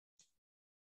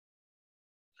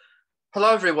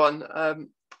Hello, everyone,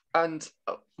 and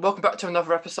welcome back to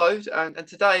another episode. And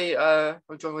today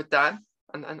I'm joined with Dan,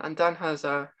 and Dan has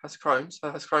Crohn's,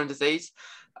 has Crohn's disease,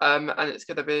 and it's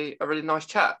going to be a really nice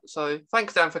chat. So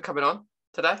thanks, Dan, for coming on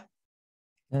today.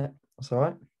 Yeah, that's all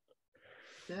right.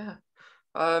 Yeah.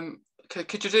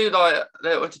 Could you do like a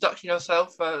little introduction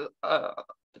yourself,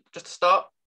 just to start?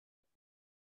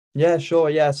 Yeah, sure.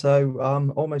 Yeah, so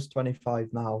I'm almost 25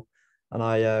 now, and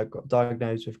I got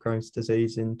diagnosed with Crohn's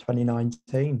disease in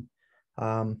 2019.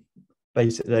 Um,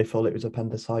 Basically, they thought it was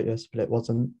appendicitis, but it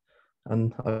wasn't.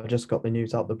 And I just got the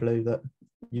news out the blue that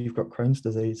you've got Crohn's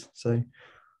disease. So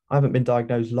I haven't been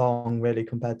diagnosed long, really,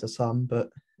 compared to some, but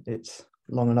it's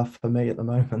long enough for me at the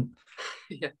moment.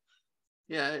 Yeah,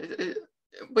 yeah.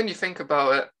 When you think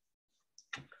about it,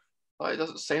 like it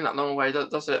doesn't seem that long away,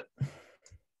 does it?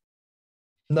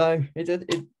 No,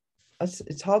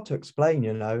 it's hard to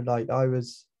explain, Like I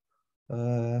was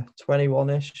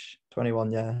 21-ish,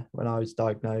 21, yeah, when I was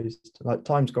diagnosed. Like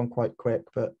time's gone quite quick,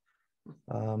 but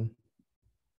um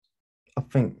I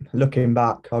think looking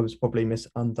back, I was probably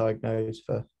undiagnosed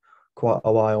for quite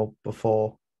a while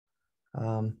before.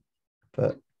 Um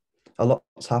but a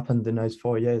lot's happened in those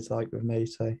 4 years, like with me.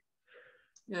 So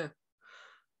Yeah.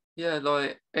 Yeah,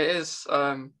 like it is.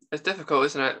 It's difficult,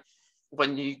 isn't it,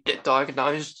 when you get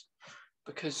diagnosed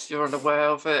because you're unaware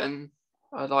of it, and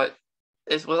like,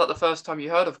 was that the first time you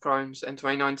heard of Crohn's in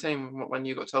 2019 when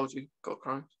you got told you got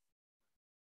Crohn's?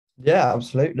 yeah,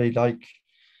 absolutely. Like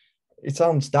it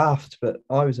sounds daft, but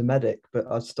I was a medic, but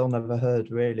I still never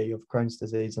heard really of Crohn's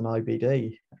disease and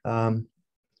IBD.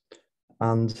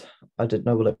 And I didn't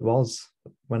know what it was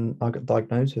when I got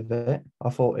diagnosed with it. I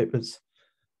thought it was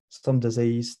some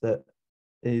disease that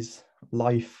is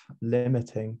life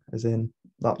limiting, as in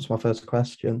that was my first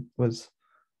question was,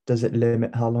 does it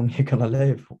limit how long you're gonna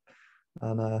live?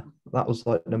 And that was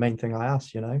like the main thing I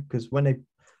asked, because Yeah,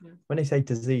 when they say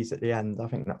disease at the end, I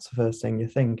think that's the first thing you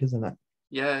think, isn't it?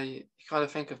 yeah, you kind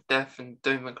of think of death and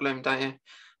doom and gloom, don't you?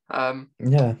 Um,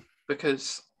 Yeah,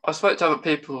 because I spoke to other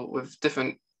people with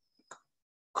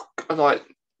like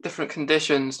different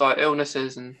conditions, like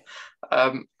illnesses, and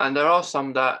there are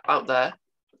some that out there,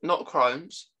 not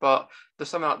Crohn's, but there's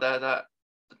some out there that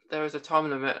there is a time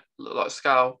limit, like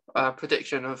scale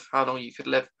prediction of how long you could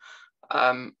live,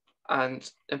 um, and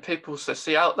people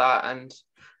see out that, and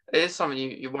it is something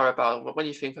you worry about. But when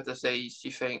you think of disease,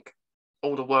 you think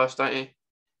all the worst, don't you?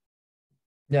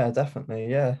 yeah, definitely,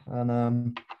 yeah.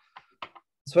 And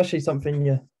especially something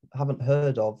you haven't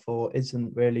heard of or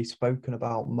isn't really spoken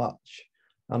about much.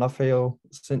 And I feel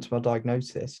since my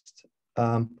diagnosis,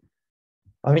 um,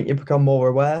 I think you become more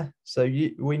aware. So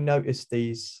we notice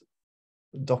these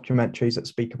documentaries that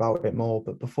speak about it more,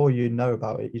 but before you know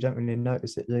about it, you don't really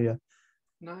notice it, do you?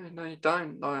 No, no, you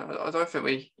don't. Like, I don't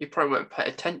think you probably won't pay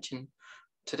attention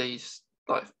to these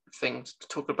like things to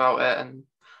talk about it, and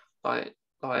like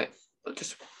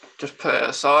just just put it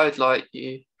aside. Like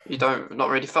you don't not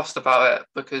really fussed about it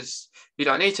because you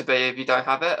don't need to be if you don't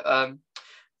have it.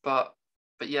 But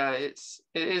but yeah, it's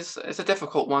a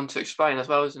difficult one to explain as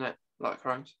well, isn't it? Like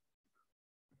Crohn's.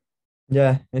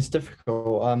 Yeah, it's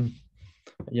difficult.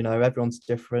 Everyone's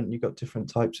different. You've got different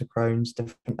types of Crohn's,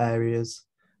 different areas,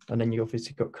 and then you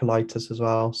obviously got colitis as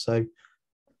well. So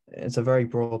it's a very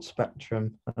broad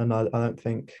spectrum, and I don't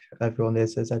think everyone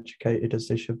is as educated as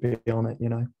they should be on it.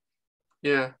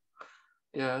 Yeah,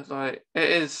 yeah. Like it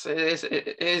is.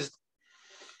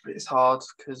 It's hard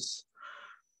because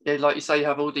yeah, like you say, you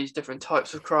have all these different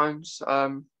types of Crohn's,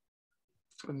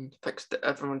 and affects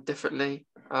everyone differently.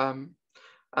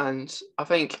 And I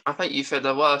think you feel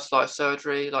the worst, like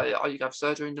surgery. Like, are you gonna have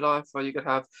surgery in your life, or you gonna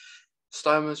have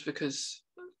stomas because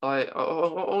like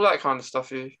all that kind of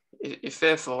stuff. You're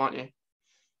fearful, aren't you?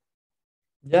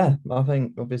 Yeah, I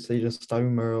think obviously the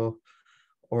stoma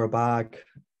or a bag,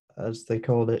 as they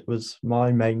called it, was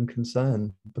my main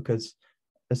concern because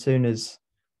as soon as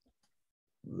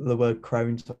the word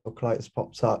Crohn's or colitis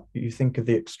pops up, you think of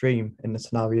the extreme in the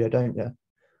scenario, don't you?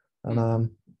 And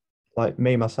Mm. like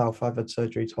me myself, I've had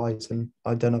surgery twice, and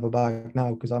I don't have a bag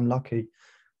now because I'm lucky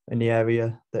in the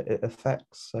area that it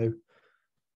affects. So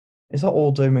it's not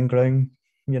all doom and gloom.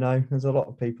 There's a lot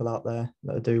of people out there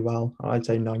that do well. I'd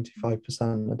say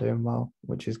 95% are doing well,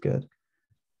 which is good.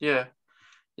 Yeah,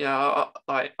 yeah.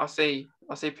 Like I see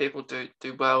people do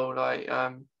well. Like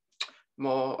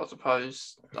more, I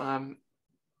suppose,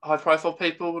 high profile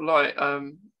people like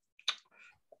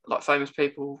famous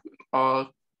people are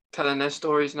telling their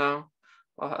stories now,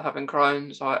 like having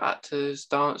Crohn's, like actors,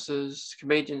 dancers,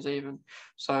 comedians, even.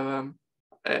 So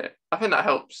I think that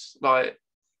helps, like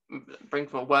bring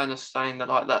some awareness, saying that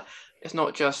like that it's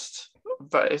not just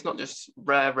just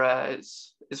rare.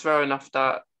 It's rare enough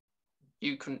that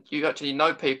you actually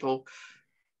know people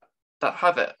that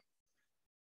have it.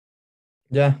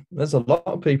 Yeah, there's a lot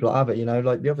of people that have it,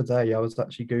 like the other day I was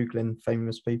actually Googling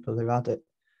famous people who had it,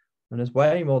 and there's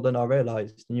way more than I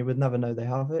realized, and you would never know they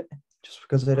have it just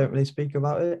because they don't really speak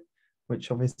about it,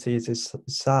 which obviously is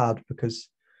sad because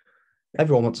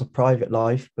everyone wants a private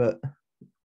life, but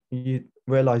you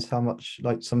realize how much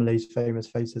like some of these famous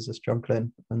faces are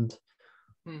struggling and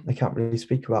they can't really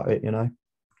speak about it.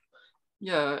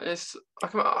 Yeah,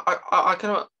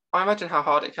 I imagine how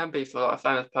hard it can be for like a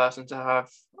famous person to have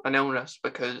an illness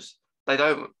because they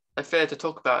fear to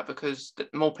talk about it because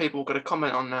more people are going to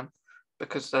comment on them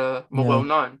because they're more well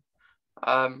known.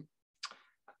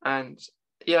 And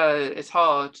yeah, it's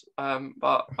hard.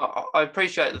 But I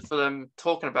appreciate it for them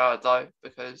talking about it though,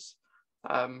 because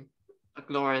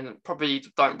ignoring probably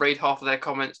don't read half of their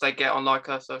comments they get on like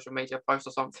a social media post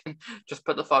or something. Just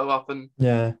put the photo up and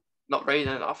not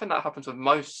reading it. I think that happens with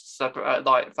most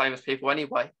like famous people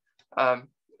anyway. I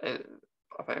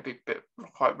think it'd be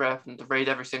quite rare for them to read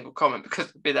every single comment because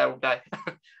it'd be there all day.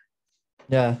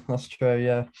 Yeah, that's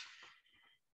true.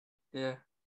 Yeah.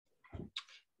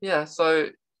 So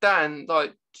Dan,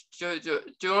 like, do you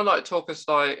want to like talk us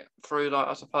like through like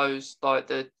I suppose like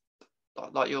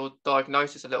like your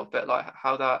diagnosis a little bit, like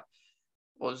how that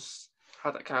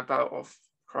came about of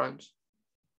Crohn's?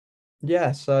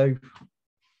 Yeah, so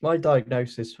my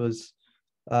diagnosis was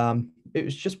it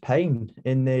was just pain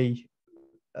in the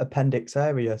appendix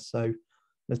area, so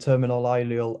the terminal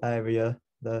ileal area,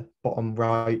 the bottom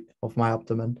right of my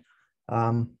abdomen.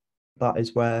 That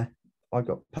is where I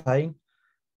got pain,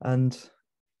 and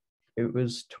it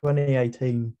was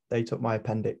 2018 they took my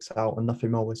appendix out and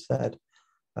nothing more was said.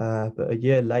 But a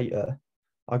year later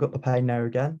I got the pain there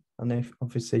again, and they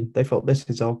thought this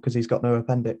is odd because he's got no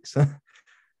appendix.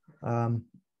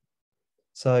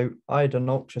 So I had an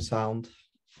ultrasound,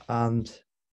 and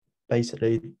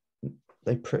basically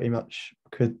they pretty much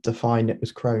could define it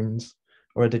as Crohn's,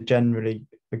 or had generally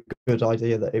a good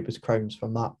idea that it was Crohn's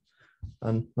from that.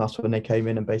 And that's when they came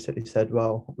in and basically said,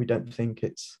 well, we don't think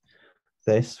it's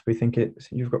this, we think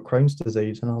you've got Crohn's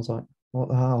disease. And I was like, what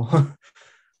the hell?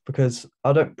 Because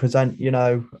I don't present,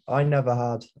 I never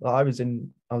had, as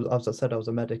I said, I was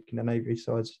a medic in the Navy,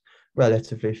 so I was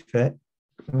relatively fit.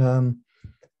 I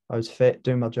was fit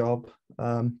doing my job,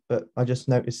 but I just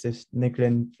noticed this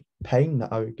niggling pain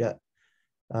that I would get.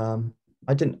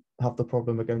 I didn't have the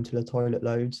problem of going to the toilet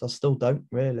loads. I still don't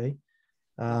really.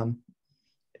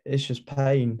 It's just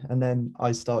pain. And then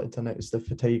I started to notice the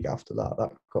fatigue after that.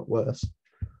 That got worse.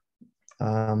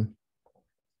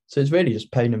 So it's really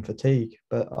just pain and fatigue.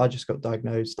 But I just got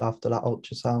diagnosed after that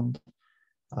ultrasound.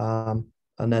 And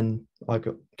then I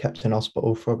got kept in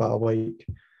hospital for about a week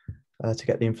to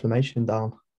get the inflammation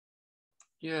down.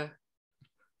 Yeah,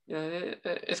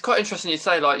 it's quite interesting you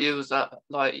say like you was at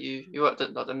like you worked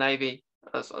at like the Navy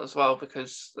as well,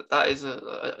 because that is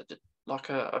a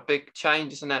big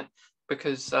change, isn't it?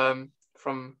 Because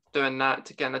from doing that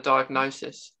to getting a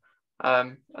diagnosis,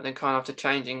 and then kind of to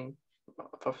changing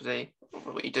properly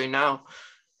what you do now,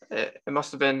 it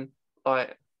must have been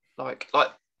like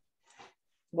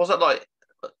was it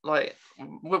like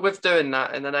with doing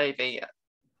that in the Navy?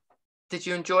 Did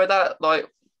you enjoy that like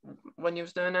when you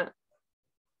was doing it?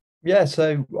 Yeah,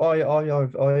 so I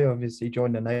obviously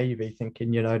joined the Navy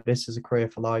thinking, this is a career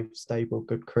for life, stable,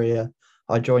 good career.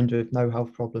 I joined with no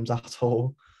health problems at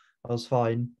all. I was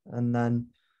fine. And then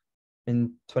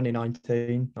in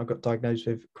 2019, I got diagnosed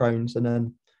with Crohn's and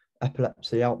then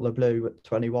epilepsy out of the blue at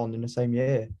 21 in the same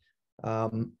year.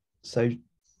 So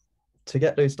to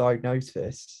get those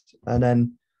diagnoses and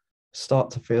then start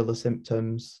to feel the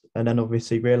symptoms, and then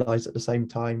obviously realize at the same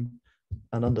time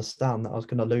and understand that I was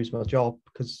going to lose my job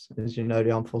because, as you know,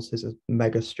 the armed forces are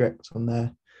mega strict on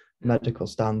their medical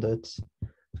standards.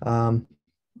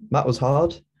 That was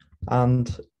hard.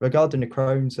 And regarding the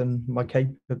Crohn's and my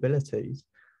capabilities,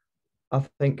 I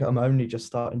think I'm only just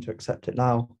starting to accept it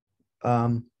now,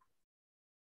 3-4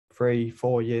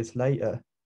 years later,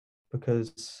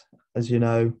 because, as you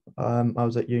know, I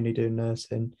was at uni doing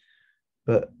nursing,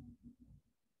 but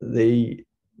the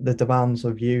demands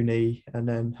of uni and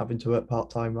then having to work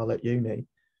part-time while at uni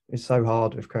is so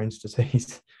hard with Crohn's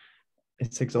disease.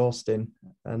 It's exhausting.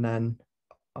 And then,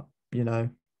 I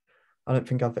don't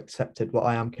think I've accepted what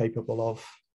I am capable of.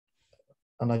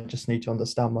 And I just need to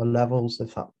understand my levels,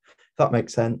 if that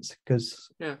makes sense, because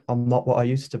I'm not what I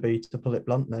used to be, to put it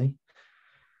bluntly.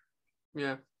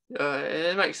 Yeah,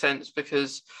 it makes sense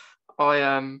because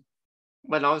when I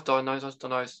was diagnosed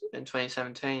in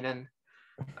 2017, and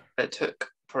it took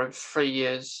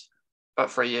probably about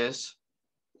 3 years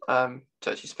to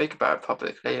actually speak about it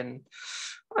publicly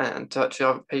and to actually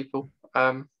other people,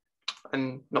 and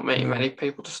not meeting Yeah. many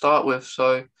people to start with.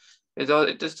 So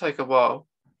it does take a while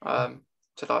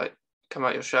to like come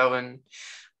out your shell and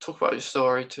talk about your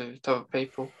story to other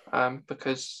people,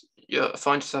 because you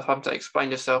find yourself having to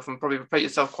explain yourself and probably repeat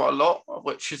yourself quite a lot,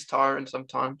 which is tiring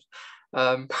sometimes.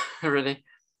 Really.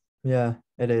 Yeah,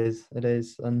 it is. It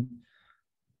is. And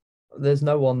there's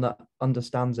no one that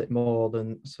understands it more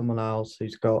than someone else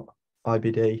who's got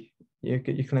IBD. You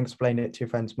can explain it to your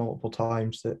friends multiple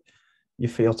times that you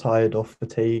feel tired or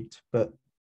fatigued, but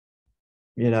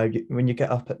when you get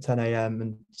up at 10 a.m.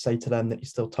 and say to them that you're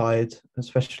still tired,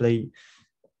 especially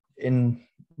in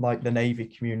like the Navy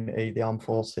community, the armed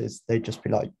forces, they just be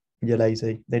like, you're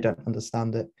lazy. They don't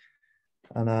understand it.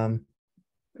 And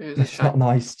It was a it's shame. not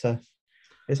nice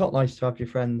to have your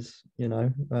friends,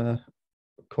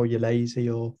 call you lazy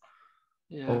or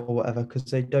Yeah. whatever, because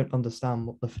they don't understand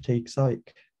what the fatigue's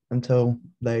like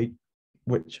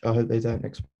which I hope they don't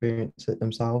experience it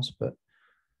themselves, but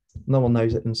no one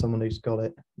knows it than someone who's got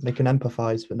it. They can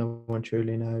empathize, but no one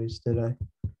truly knows, do they?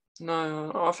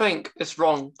 No, I think it's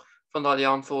wrong from like the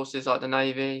armed forces, like the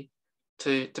Navy,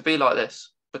 to be like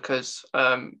this, because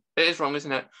it is wrong,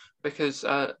 isn't it? Because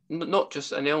not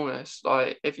just an illness,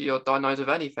 like if you're diagnosed with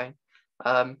anything,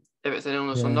 if it's an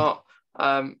illness or Yeah,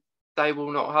 not, they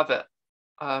will not have it.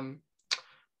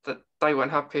 That they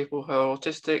won't have people who are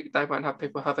autistic. They won't have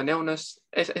people who have an illness.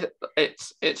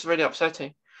 It's really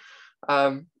upsetting.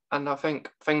 And I think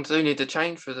things do need to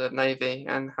change for the Navy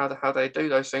and how they do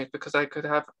those things, because they could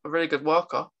have a really good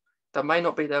worker that may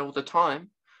not be there all the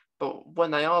time, but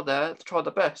when they are there, try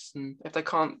the best. And if they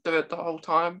can't do it the whole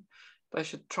time, they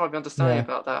should try to be understanding yeah,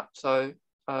 about that. So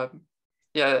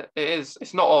yeah, it is.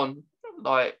 It's not on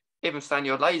like even saying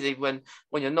you're lazy when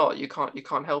you're not. You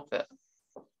can't help it.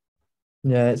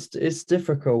 yeah. It's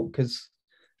difficult because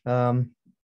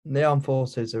the armed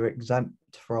forces are exempt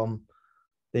from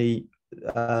the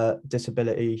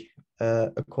disability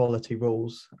equality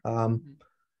rules.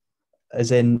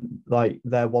 As in, like,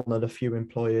 they're one of the few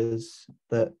employers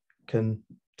that can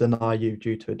deny you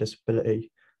due to a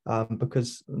disability,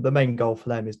 because the main goal for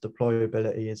them is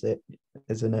deployability,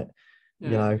 isn't it?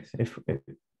 Yeah.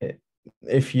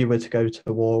 If you were to go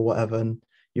to war or whatever and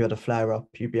you had a flare up,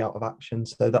 you'd be out of action.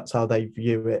 So that's how they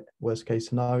view it, worst case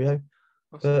scenario.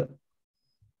 That's it.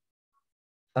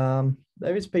 But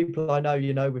there is people I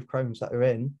know, with Crohn's that are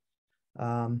in.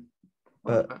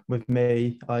 But Okay. with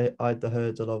me, I had the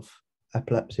hurdle of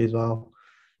epilepsy as well.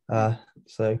 Mm.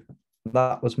 So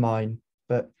that was mine.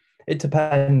 But it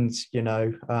depends,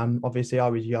 obviously I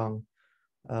was young,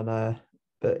 and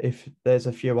but if there's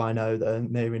a few I know that are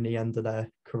nearing the end of their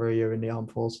career in the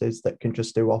armed forces that can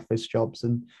just do office jobs,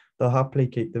 and they'll happily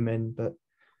keep them in. But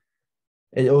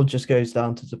it all just goes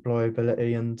down to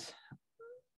deployability, and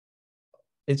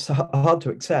it's hard to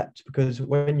accept, because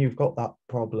when you've got that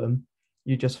problem,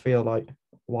 you just feel like,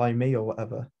 why me or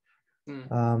whatever.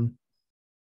 Mm.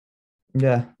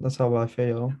 Yeah, that's how I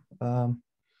feel.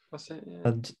 That's it. Yeah.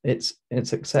 And it's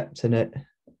accepting it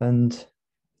and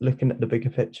looking at the bigger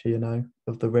picture,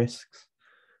 of the risks.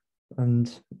 And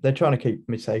they're trying to keep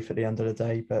me safe at the end of the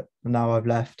day, but now I've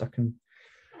left, I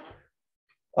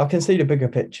can see the bigger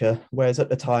picture. Whereas at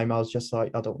the time I was just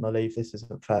like, I don't want to leave, this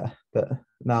isn't fair. But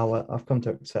now I've come to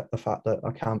accept the fact that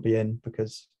I can't be in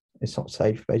because it's not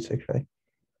safe, basically.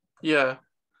 Yeah.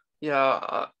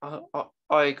 Yeah,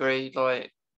 I agree.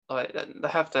 Like they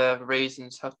have their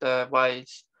reasons, have their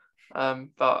ways,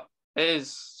 but it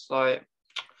is like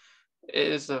it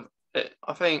is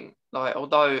I think like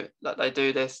although that they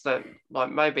do this, that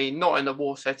like maybe not in the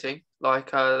war setting.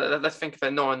 Like let's think of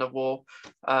it not in the war.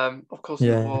 Of course in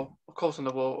the Yeah,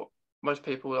 war, most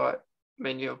people like. I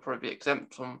mean, you'll probably be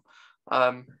exempt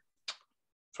um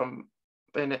from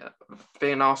being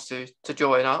being asked to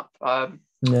join up.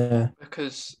 yeah,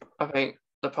 Because I think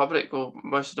the public, or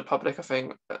most of the public, I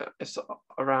think it's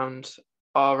around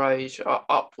our age,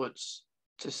 upwards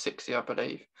to 60, I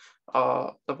believe,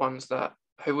 are the ones that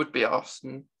who would be asked,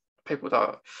 and people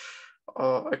that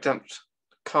are exempt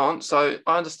can't. So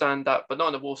I understand that, but not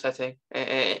in a war setting.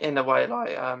 In a way,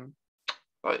 like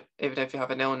even if you have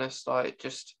an illness, like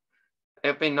just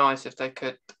it'd be nice if they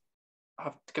could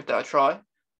have to give that a try,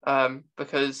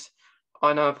 because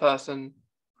I know a person.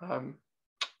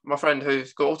 My friend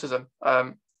who's got autism,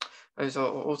 who's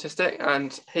autistic,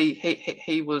 and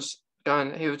he was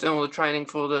doing all the training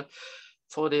for the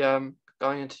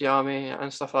going into the army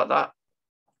and stuff like that,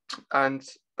 and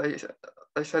they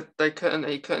said he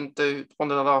couldn't do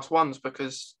one of the last ones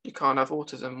because you can't have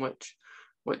autism,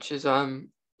 which is that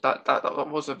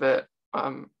was a bit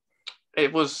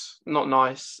it was not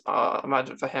nice, I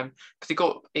imagine, for him,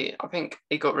 because I think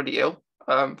he got really ill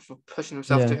for pushing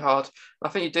himself Yeah, too hard. I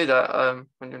think you do that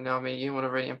when you're in the army. You want to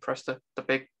really impress the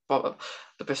big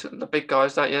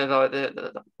guys, don't you? Like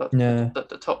yeah,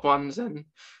 the top ones, and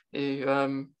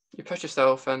you push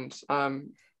yourself, and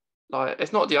like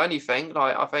it's not the only thing.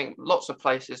 Like I think lots of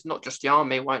places, not just the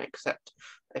army, won't accept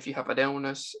if you have an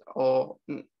illness, or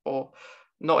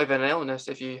not even an illness,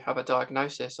 if you have a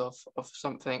diagnosis of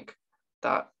something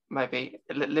that maybe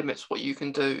limits what you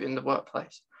can do in the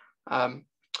workplace, um,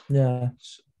 yeah,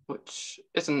 which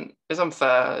is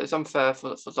unfair. It's unfair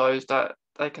for those that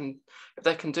they can, if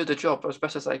they can do the job as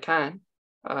best as they can.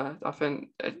 I think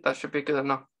that should be good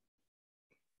enough.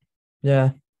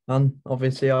 yeah. And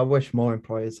obviously, I wish more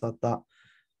employers had that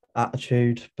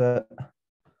attitude, but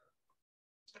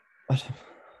I don't-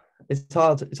 it's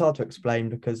hard to explain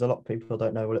because a lot of people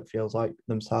don't know what it feels like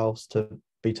themselves to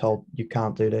be told you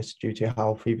can't do this due to your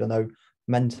health, even though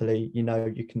mentally you know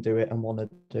you can do it and want to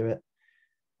do it.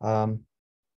 Um,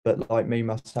 but like me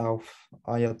myself,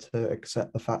 I had to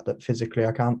accept the fact that physically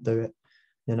I can't do it.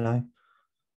 You know,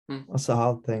 Mm. that's the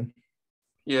hard thing.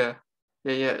 Yeah,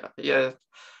 yeah.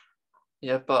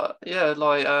 Yeah, but yeah,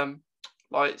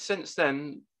 like since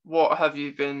then, what have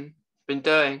you been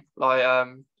doing? Like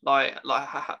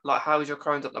how's your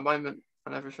Crohn's at the moment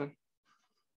and everything?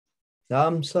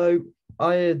 So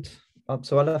I had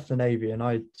so I left the Navy and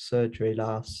I had surgery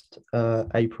last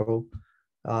April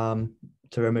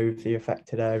to remove the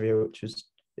affected area, which was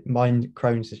mine.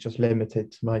 Crohn's is just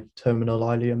limited to my terminal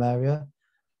ileum area.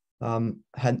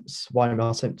 Hence why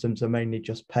my symptoms are mainly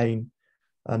just pain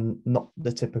and not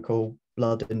the typical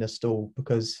blood in the stool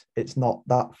because it's not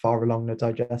that far along the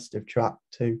digestive tract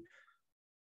to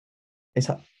it's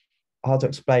hard to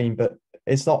explain, but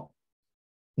it's not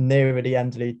near the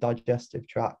end of the digestive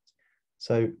tract.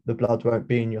 So the blood won't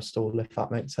be in your stool, if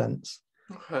that makes sense.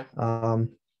 Okay.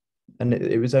 And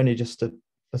it was only just a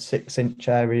 6-inch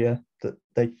area that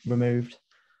they removed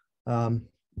and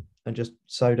just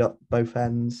sewed up both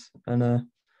ends. And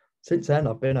since then,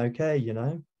 I've been okay,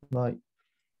 like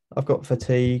I've got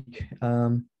fatigue,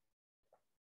 but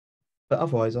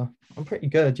otherwise, I'm pretty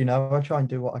good, I try and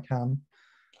do what I can.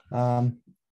 Um,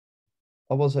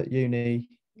 I was at uni.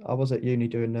 I was at uni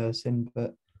doing nursing,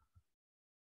 but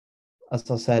as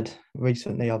I said,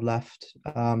 recently I've left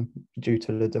due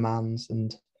to the demands,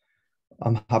 and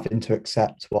I'm having to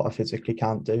accept what I physically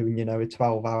can't do. And a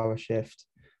 12-hour shift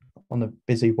on a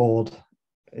busy ward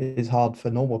is hard for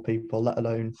normal people, let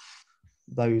alone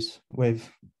those with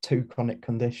 2 chronic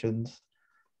conditions,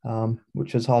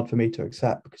 which was hard for me to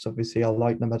accept because obviously I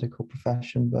like the medical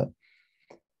profession. But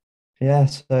yeah,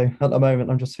 so at the moment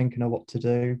I'm just thinking of what to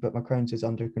do, but my Crohn's is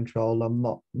under control. I'm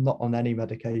not on any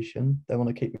medication. They want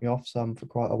to keep me off some for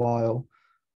quite a while,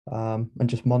 and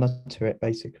just monitor it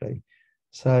basically.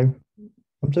 So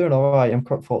I'm doing all right. I'm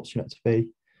quite fortunate to be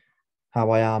how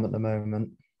I am at the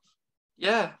moment.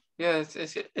 Yeah,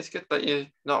 it's good that you're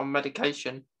not on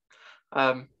medication.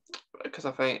 Um, because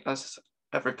I think that's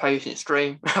every patient's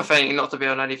dream. I think not to be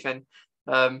on anything,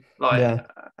 like Yeah,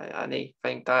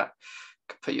 anything that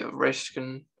could put you at risk.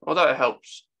 And although it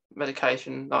helps,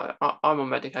 medication, like I'm on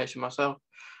medication myself.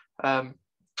 Um,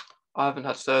 I haven't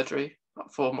had surgery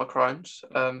for my Crohn's.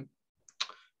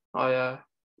 I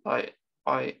like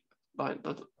I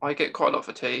I get quite a lot of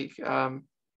fatigue.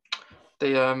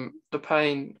 The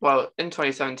pain. Well, in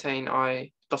 2017,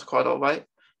 I lost quite a lot of weight.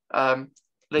 Um,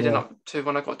 Leading yeah, up to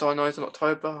when I got diagnosed in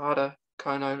October, I had a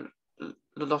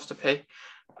colonoscopy,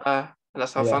 and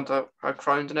that's how I yeah, found out I had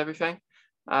Crohn's and everything.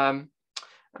 Um,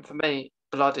 and for me,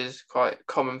 blood is quite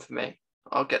common for me.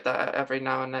 I'll get that every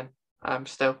now and then.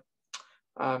 Still.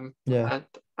 Um, yeah,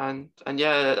 and and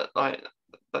yeah, like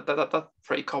that's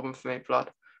pretty common for me,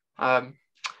 blood. Um,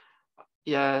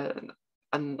 yeah,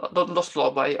 and I lost a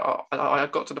lot of weight. I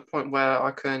got to the point where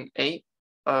I couldn't eat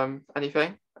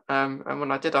anything, and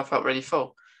when I did, I felt really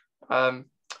full. Um,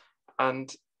 and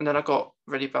then I got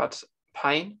really bad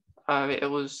pain. It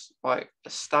was like a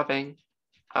stabbing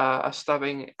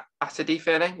acidy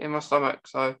feeling in my stomach.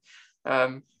 So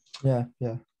um, yeah,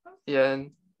 yeah, yeah,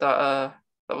 and that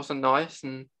wasn't nice,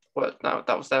 and well,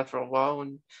 that was there for a while,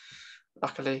 and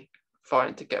luckily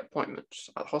fighting to get appointments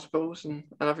at hospitals and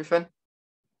everything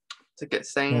to get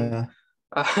seen,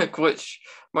 yeah, which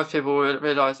most people will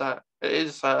realise that it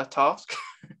is a task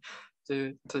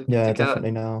to yeah, get that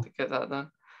definitely now.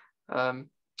 done. Um,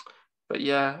 but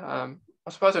yeah, I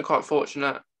suppose I'm quite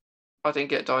fortunate. I didn't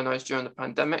get diagnosed during the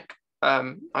pandemic.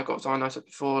 I got diagnosed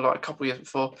before, like a couple of years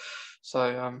before.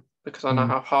 So because I know Mm,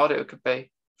 how hard it could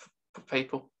be for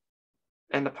people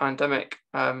in the pandemic.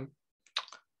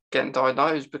 getting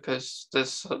diagnosed because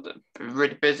there's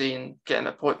really busy and getting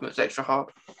appointments extra hard.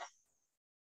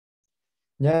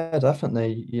 Yeah,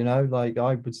 definitely. Like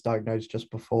I was diagnosed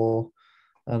just before,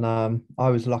 and I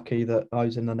was lucky that I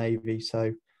was in the Navy,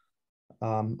 so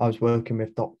I was working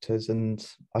with doctors and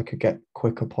I could get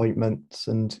quick appointments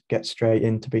and get straight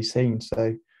in to be seen.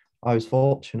 So I was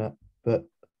fortunate. But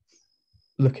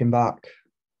looking back,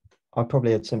 I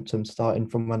probably had symptoms starting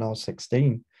from when I was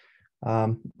 16.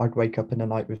 I'd wake up in the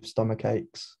night with stomach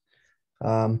aches,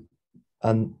 and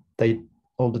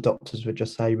all the doctors would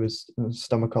just say was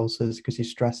stomach ulcers because you're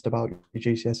stressed about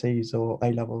your GCSEs or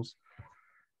A levels.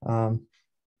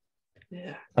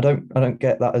 Yeah. I don't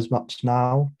get that as much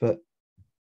now, but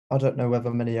I don't know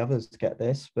whether many others get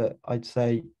this, but I'd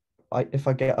say if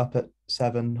I get up at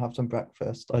 7, have some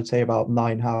breakfast, I'd say about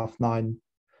 9, half 9,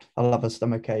 I'll have a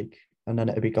stomach ache, and then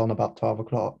it'll be gone about 12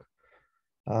 o'clock.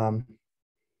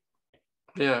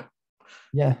 Yeah.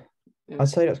 Yeah, I'd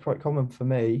say that's quite common for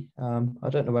me. I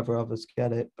don't know whether others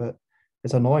get it, but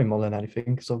it's annoying more than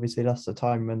anything because obviously that's the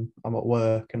time when I'm at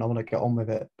work and I want to get on with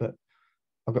it, but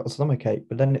I've got a stomach ache,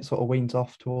 but then it sort of weans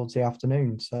off towards the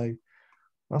afternoon. So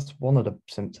that's one of the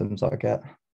symptoms I get.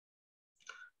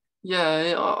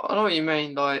 Yeah, I know what you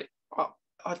mean. Like,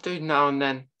 I do now and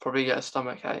then probably get a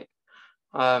stomach ache.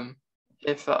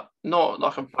 If not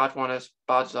like a bad one as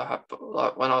bad as I had, but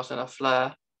like when I was in a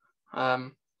flare.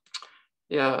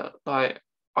 Yeah, like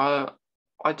I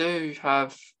do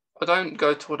have. I don't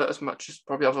go to toilet as much as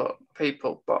probably other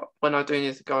people, but when I do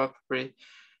need to go, I probably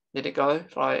need to go.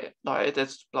 Like if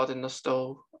there's blood in the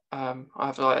stool, I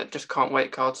have like just can't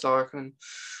wait card so I can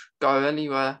go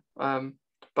anywhere.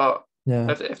 But Yeah,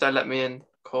 if they let me in,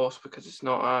 of course, because it's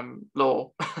not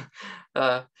law. uh,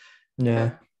 yeah,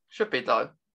 yeah, should be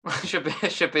though.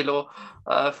 should be law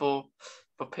for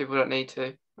people that need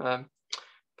to.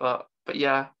 But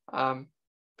yeah,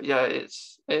 but yeah, it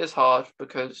is hard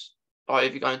because like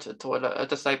if you go into the toilet, a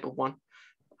disabled one,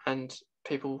 and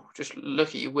people just look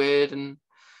at you weird, and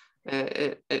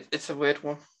it's a weird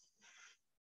one.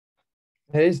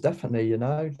 it is definitely,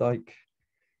 like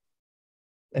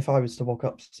if I was to walk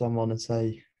up to someone and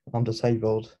say, I'm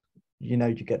disabled, you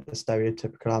get the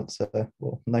stereotypical answer,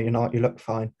 well, no, you're not, you look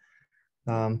fine.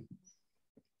 And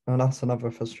that's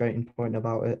another frustrating point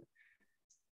about it.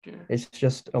 Yeah. It's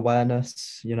just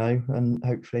awareness, and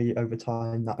hopefully over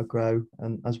time that'll grow.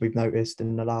 And as we've noticed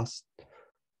in the last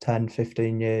 10,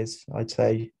 15 years, I'd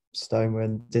say stoma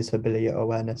and disability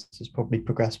awareness has probably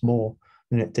progressed more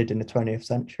than it did in the 20th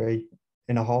century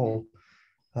in a whole.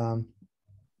 So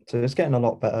it's getting a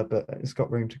lot better, but it's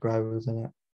got room to grow, isn't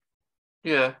it?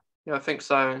 Yeah, I think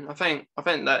so. I think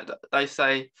that they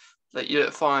say that you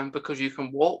look fine because you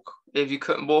can walk. If you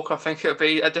couldn't walk, I think it would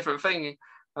be a different thing.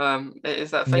 It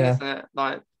is that thing, Yeah, isn't it?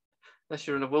 Like unless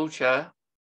you're in a wheelchair.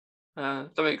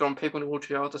 Don't get me wrong, people in a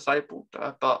wheelchair are disabled,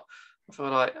 but I feel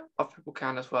like other people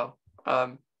can as well.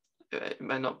 It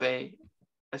may not be.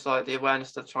 It's like the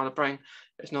awareness they're trying to bring.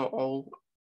 It's not all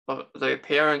of the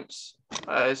appearance.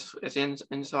 Is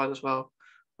inside as well.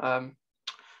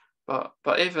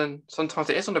 But even sometimes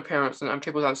it is on appearance and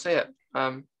people don't see it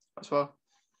as well.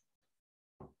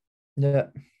 yeah.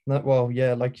 Well,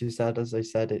 yeah, like you said, as they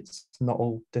said, it's not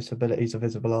all disabilities are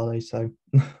visible, are they? So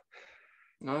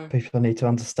No. people need to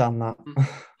understand that.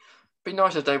 Be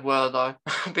nice if they were though.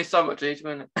 It'd be so much easier,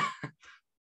 wouldn't it?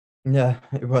 Yeah,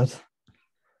 it would.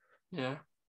 Yeah.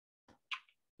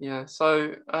 Yeah.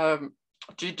 So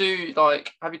do you do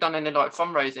like have you done any like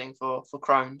fundraising for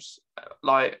Crohn's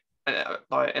like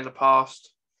in the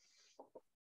past,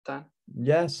 Dan?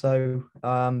 Yeah, so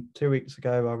 2 weeks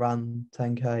ago I ran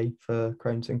 10K for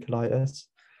Crohn's and colitis.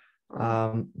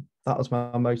 That was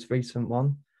my most recent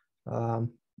one.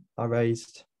 I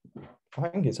raised, I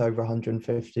think it's over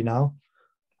 150 now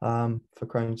for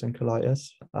Crohn's and colitis.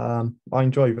 I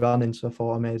enjoy running, so I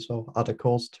thought I may as well add a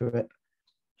cause to it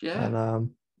Yeah.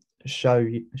 and show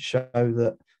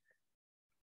that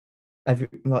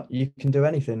like you can do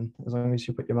anything as long as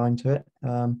you put your mind to it.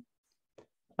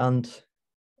 And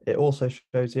it also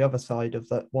shows the other side of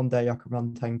that. One day I can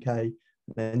run 10K, and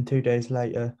then 2 days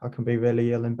later I can be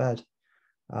really ill in bed.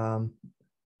 And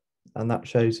that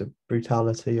shows the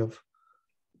brutality of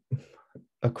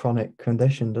a chronic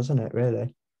condition, doesn't it,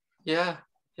 really? Yeah.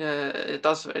 Yeah. It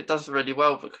does really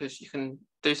well because you can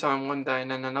do something one day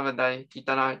and then another day you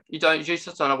don't know. You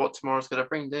just don't know what tomorrow's gonna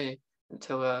bring, do you?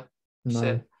 Until you see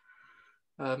No,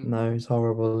 it. no, it's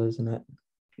horrible, isn't it?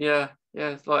 Yeah,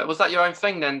 yeah. Like, was that your own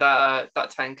thing then? That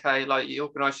 10K, like you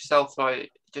organised yourself,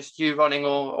 like just you running,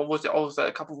 or was there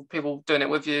a couple of people doing it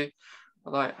with you?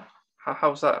 Like, how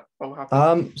was that all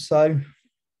happen? So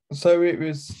it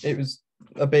was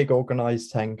a big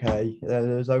organised 10K.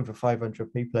 There's over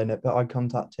 500 people in it, but I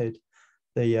contacted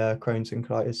the Crohn's and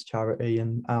Colitis charity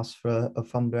and asked for a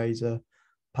fundraiser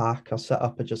pack. I set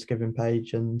up a Just Giving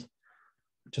page and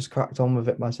just cracked on with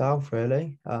it myself,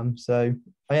 really. So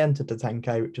I entered the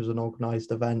 10K, which was an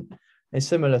organised event. It's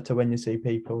similar to when you see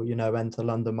people, enter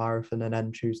London Marathon and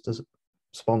then choose to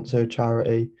sponsor a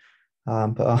charity.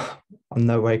 But I'm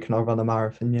no way can I run a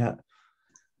marathon yet.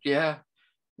 Yeah,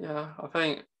 I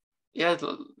think, yeah,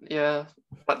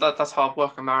 that's hard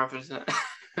work, a marathon, isn't it?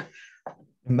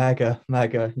 Mega.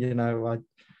 Nowhere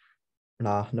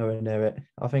near it.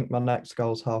 I think my next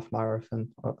goal is half marathon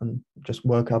and just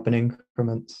work up in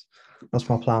increments. That's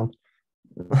my plan.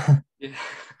 Yeah,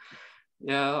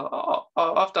 yeah.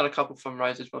 I've done a couple of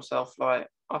fundraisers myself. Like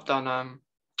I've done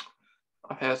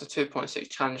I think it was a 2.6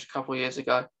 challenge a couple of years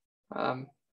ago. I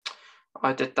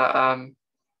did that.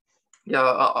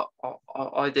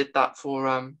 I did that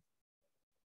for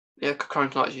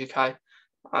Crohn's Colitis UK.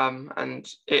 And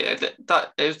it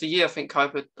was the year I think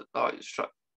COVID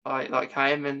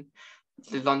came, and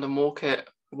the London Market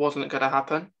wasn't going to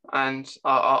happen, and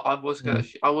I was going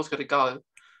to go,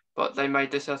 but they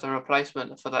made this as a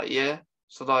replacement for that year.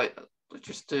 So like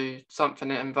just do something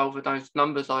that involved with those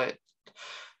numbers, like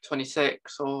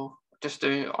 26, or just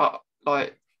do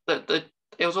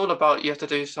it was all about, you have to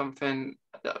do something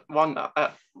like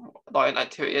an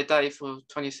activity a day for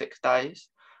 26 days,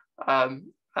 and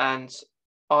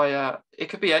it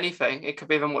could be anything. It could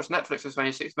be even watch Netflix for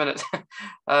 26 minutes.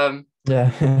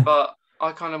 Yeah. But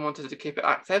I kind of wanted to keep it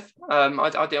active.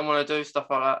 I didn't want to do stuff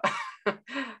like that.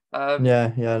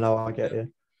 No, I get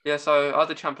you. Yeah, so I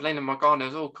had a trampoline in my garden. It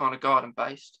was all kind of garden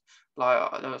based. Like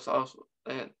I was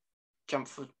jump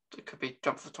for it could be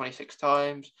jump for 26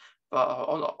 times. But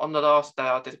on the last day,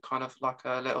 I did kind of like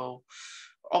a little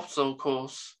obstacle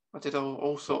course. I did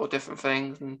all sort of different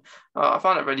things, and I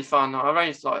found it really fun. I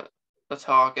arranged like the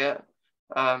target,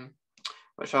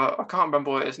 which I can't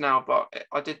remember what it is now, but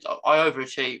I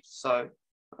overachieved. So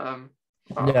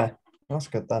that's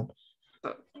good then.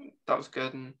 That was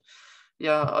good, and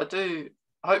yeah, I do.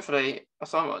 Hopefully,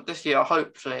 this year,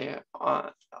 hopefully,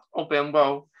 all being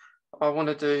well, I want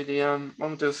to do a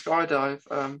skydive.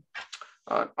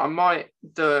 I might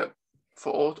do it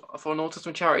for an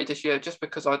autism charity this year, just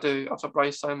because I've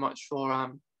raised so much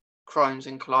for Crohn's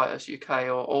and Colitis UK,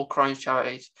 or all Crohn's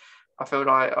charities. I feel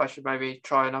like I should maybe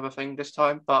try another thing this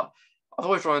time. But I've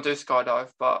always wanted to do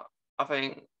skydive, but I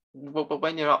think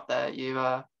when you're up there,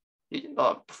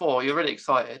 like before, you're really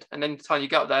excited, and then the time you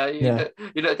get up there,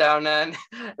 you look down there, and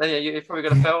then you're probably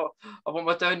gonna feel, what am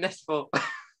I doing this for?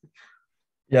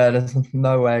 Yeah, there's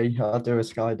no way I'll do a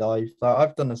skydive. Like,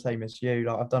 I've done the same as you.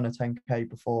 Like, I've done a 10K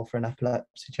before for an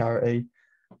epilepsy charity,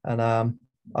 and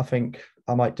I think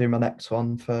I might do my next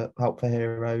one for Help for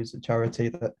Heroes, a charity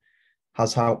that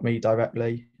has helped me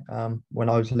directly when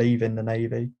I was leaving the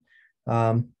Navy.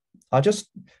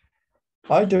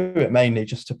 I do it mainly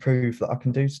just to prove that I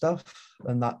can do stuff,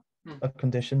 and that a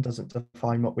condition doesn't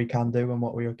define what we can do and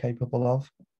what we are capable of.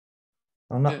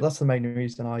 And that's the main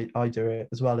reason I do it,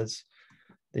 as well as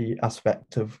the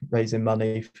aspect of raising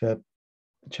money for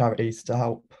charities to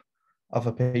help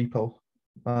other people.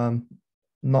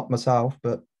 Not myself,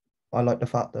 but I like the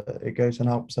fact that it goes and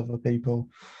helps other people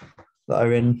that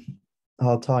are in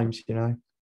hard times,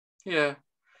 Yeah.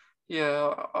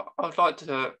 I'd like to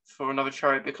do it for another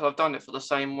charity, because I've done it for the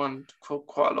same one for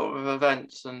quite a lot of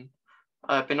events, and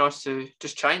it'd be nice to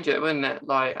just change it, wouldn't it?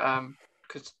 Like,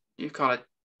 because you kind of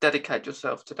dedicate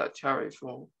yourself to that charity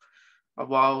for a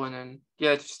while, and then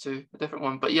just do a different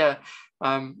one. But I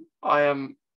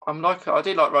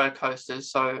do like roller coasters,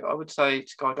 so I would say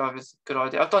skydiving is a good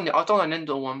idea. I've done an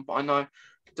indoor one, but I know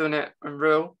doing it in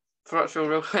real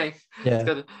thing,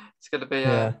 it's gonna be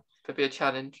a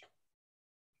challenge.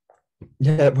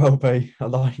 Yeah, it will be. You're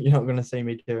not going to see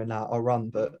me doing that. I'll run,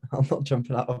 but I'm not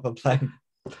jumping out of a plane.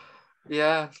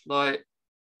 Yeah, like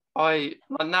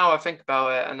now I think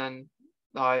about it, and then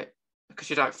because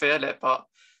you don't feel it, but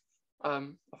I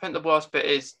think the worst bit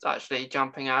is actually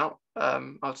jumping out.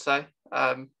 I'd say,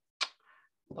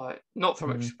 not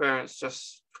from experience,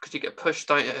 just because you get pushed,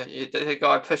 don't you? The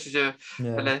guy pushes you,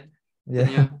 and then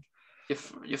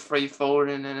you're free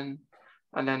falling,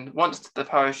 and then once the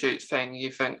parachute thing,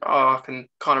 you think, oh, I can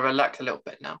kind of relax a little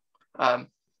bit now. But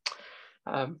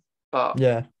I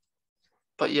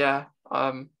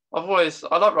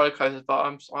like roller coasters,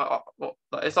 but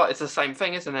it's the same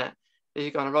thing, isn't it? If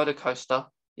you go on a roller coaster,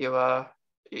 you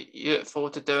look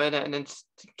forward to doing it, and then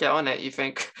to get on it, you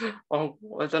think, oh,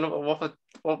 I don't know what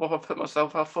I put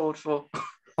myself forward for.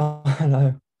 I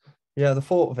know. Yeah, the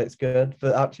thought of it's good,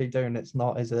 but actually doing it's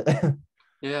not, is it?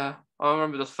 Yeah, I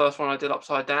remember the first one I did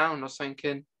upside down. I was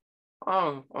thinking,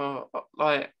 oh,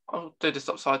 like I'll do this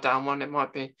upside down one. It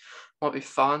might be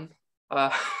fun.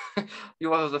 Uh,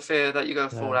 you always have the fear that you're gonna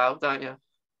fall Yeah, out, don't you?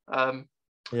 Um,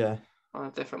 yeah, on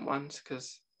the different ones,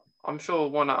 because I'm sure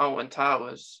one at Alton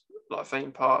Towers, like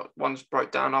theme park, one's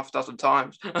broke down half a dozen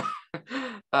times.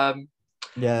 um,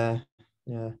 yeah,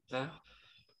 yeah. yeah,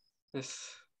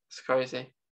 it's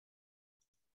crazy.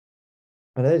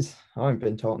 It is. I haven't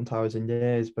been to Alton Towers in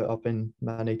years, but I've been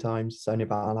many times. It's only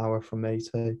about an hour from me,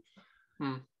 so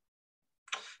Hmm.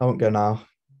 I won't go now.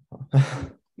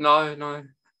 No, no.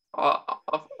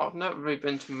 I've never really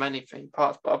been to many theme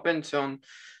parks, but I've been to on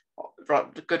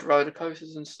the good roller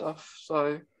coasters and stuff.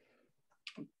 So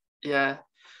yeah,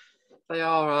 they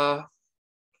are.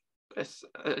 It's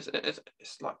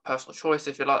like personal choice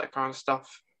if you like that kind of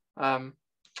stuff. Um,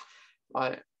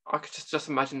 like I could just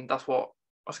imagine that's what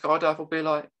a skydive will be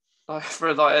like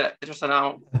for like just an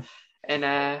hour in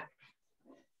air.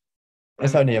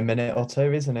 It's And only a minute or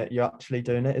two, isn't it? You're actually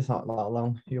doing it. It's not that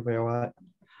long. You'll be all right.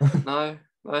 no,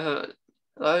 no,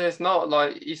 it's not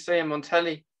like you see them on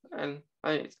telly, and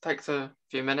it takes a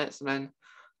few minutes, and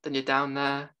then you're down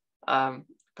there.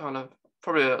 Kind of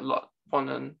probably a lot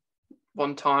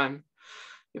one time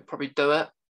you'll probably do it.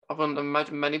 I wouldn't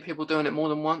imagine many people doing it more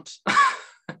than once.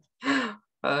 um,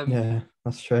 Yeah,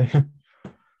 that's true.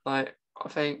 like I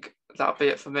think that'll be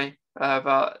it for me.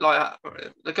 But like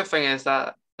the good thing is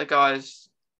that the guys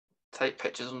take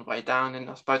pictures on the way down, and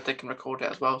I suppose they can record it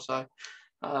as well. So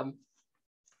um,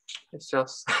 it's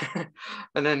just,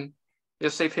 and then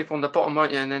you'll see people on the bottom,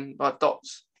 won't you? And then like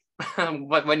dots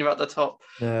when you're at the top.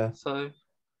 Yeah, So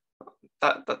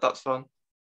that's fun.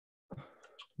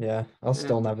 yeah. I'll Yeah,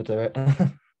 still never do it.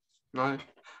 no,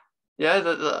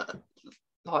 yeah.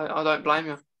 Like I don't blame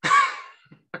you.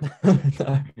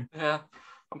 No. Yeah,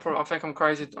 I think I'm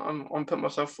crazy. I'm putting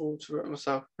myself forward to it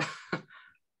myself.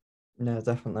 Yeah,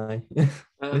 definitely. At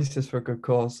Yeah, least it's for a good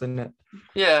cause, isn't it?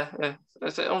 yeah.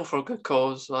 It's all for a good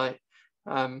cause. Like,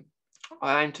 um,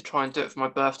 I aim to try and do it for my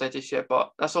birthday this year,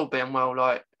 but that's all being well,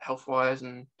 like health wise,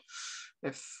 and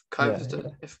if Yeah,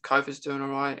 yeah, if COVID's doing all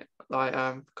right, like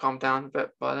calm down a bit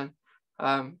by then.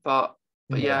 But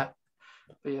but yeah. yeah,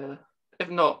 but yeah. If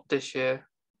not this year,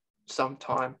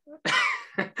 sometime.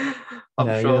 I'm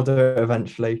Yeah, you'll sure. do it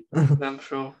eventually. I'm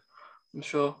sure. I'm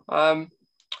sure.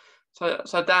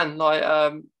 So Dan, like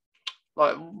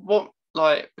what,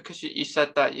 like because you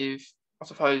said that you've, I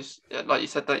suppose, like you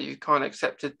said that you kind of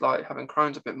accepted like having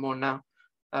Crohn's a bit more now.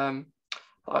 Um,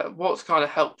 like what's kind of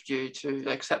helped you to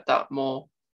accept that more,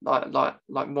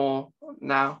 like more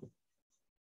now?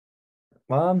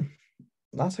 Um,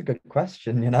 that's a good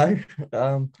question, you know.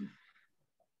 Um,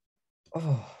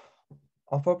 oh,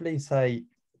 I'll probably say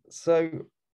so.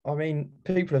 I mean,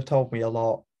 people have told me a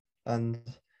lot, and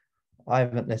I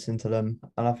haven't listened to them.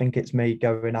 And I think it's me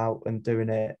going out and doing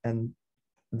it, and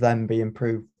them being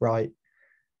proved right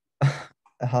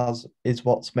has is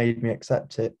what's made me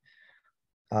accept it.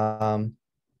 Um,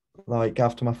 like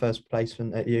after my first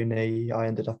placement at uni, I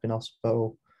ended up in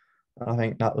hospital. And I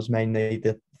think that was mainly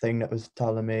the thing that was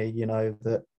telling me, you know,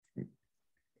 that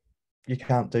you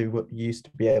can't do what you used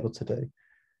to be able to do.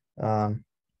 Um,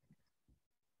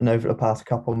 and over the past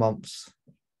couple of months,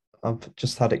 I've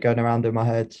just had it going around in my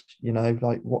head, you know,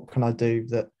 like what can I do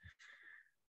that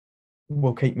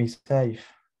will keep me safe,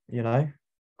 you know?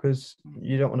 Because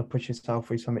you don't want to push yourself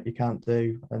through something you can't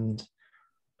do and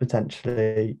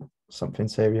potentially something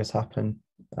serious happen.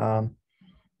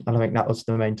 And I think that was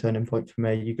the main turning point for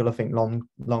me. You got to think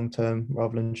long term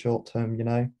rather than short term, you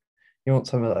know? You want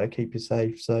something that'll keep you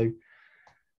safe so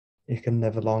you can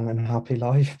live a long and happy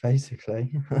life,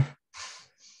 basically.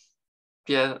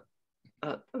 Yeah,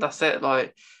 that's it.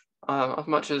 Like, as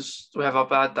much as we have our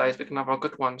bad days, we can have our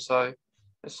good ones. So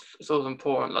it's always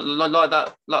important. Like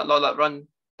that, like that run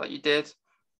that you did,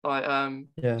 like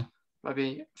Yeah,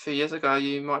 maybe a few years ago,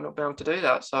 you might not be able to do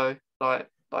that. So like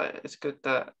it's good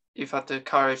that you've had the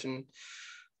courage and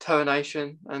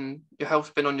determination, and your health's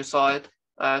been on your side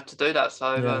to do that.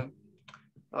 So yeah.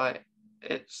 like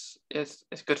it's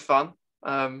good fun.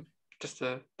 Just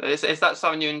to is that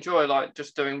something you enjoy, like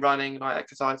just doing running, like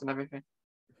exercise and everything?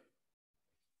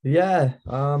 Yeah.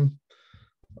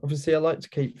 Obviously I like to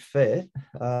keep fit.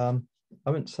 I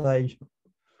wouldn't say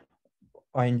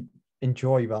I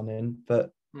enjoy running,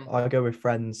 but Mm. I go with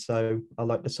friends, so I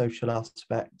like the social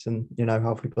aspect and you know,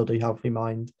 healthy body, healthy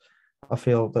mind. I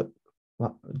feel that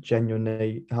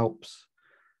genuinely helps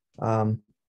um,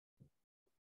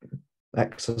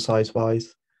 exercise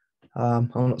wise. I'm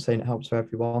not saying it helps for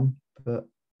everyone, but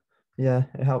yeah,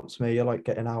 it helps me. I like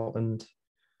getting out and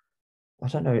I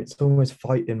don't know, it's almost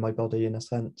fighting my body in a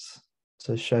sense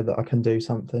to show that I can do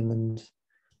something and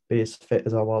be as fit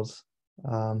as I was.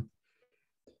 Um,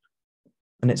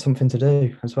 and it's something to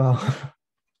do as well.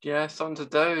 Yeah, something to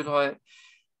do. Like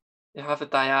you have a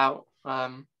day out.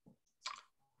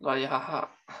 Like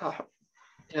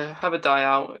yeah, have a day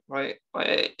out. Right.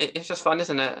 Like, it's just fun,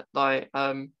 isn't it? Like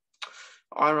I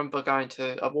remember going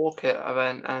to a walk it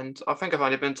event, and I think I've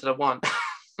only been to the one.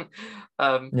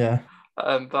 um, Yeah,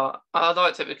 but I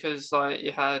liked it because like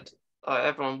you had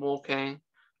everyone walking,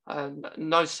 and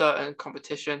no certain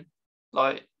competition.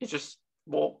 Like you just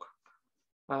walk.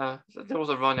 There was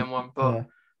a running one, but yeah,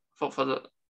 I thought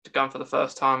going for the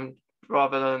first time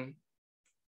rather than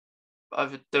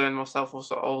overdoing myself or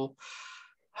sort of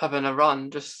having a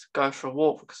run, just go for a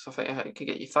walk because I think it can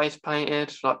get your face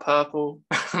painted like purple.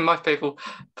 Most people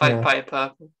yeah, paint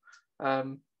purple.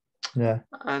 Um, yeah,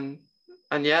 and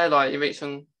yeah, like you meet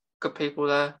some good people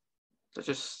there. So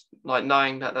just like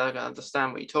knowing that they're going to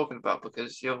understand what you're talking about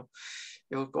because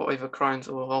you've got either Crohn's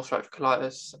or ulcerative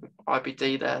colitis,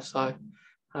 IBD there. So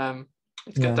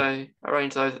it's good yeah. they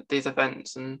arrange these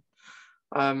events, and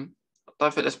I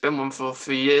don't think there's been one for a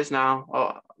few years now,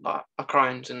 or like a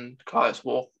Crohn's and colitis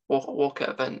walk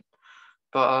event.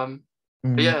 But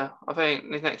Mm. yeah, I think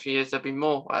in the next few years there'll be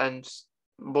more and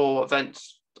more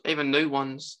events, even new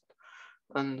ones,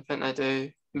 and I think they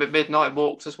do midnight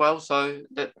walks as well. So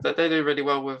they do really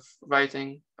well with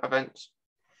raising events.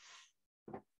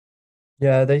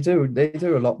 Yeah, they do. They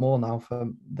do a lot more now for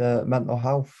the mental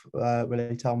health, where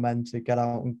they tell men to get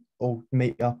out and or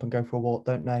meet up and go for a walk,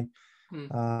 don't they?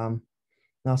 Hmm. Um,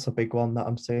 that's a big one that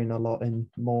I'm seeing a lot in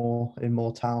more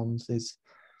towns is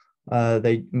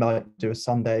they might do a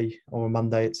Sunday or a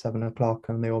Monday at 7 o'clock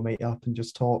and they all meet up and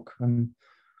just talk. And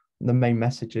the main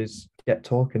message is get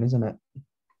talking, isn't it?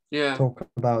 Yeah, Talk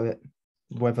about it,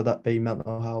 whether that be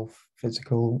mental health,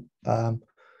 physical,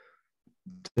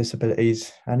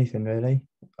 disabilities, anything really.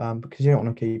 Because you don't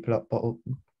want to keep it up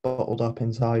bottled up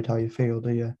inside how you feel, do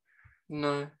you?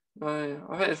 no, no,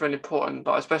 I think it's really important,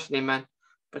 but especially men,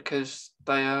 because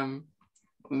they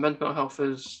mental health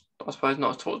is, I suppose,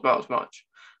 not talked about as much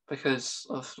because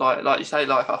of like you say,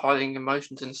 like hiding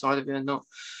emotions inside of you and not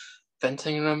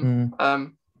venting them.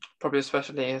 Mm, Probably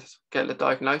especially if get the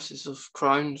diagnosis of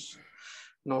Crohn's,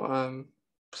 not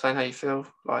saying how you feel,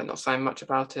 like not saying much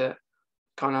about it.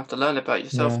 Kind of have to learn about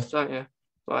yourself, yeah, don't you?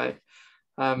 Like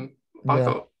I yeah,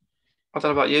 got, I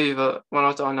don't know about you, but when I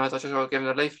was diagnosed, I just got given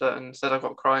a leaflet and said I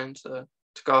got Crohn's to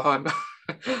go home.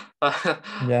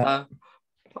 yeah.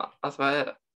 uh, that's about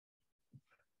it.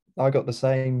 I got the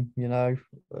same, you know.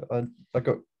 I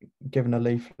got given a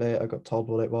leaflet, I got told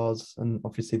what it was, and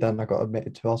obviously then I got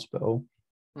admitted to hospital.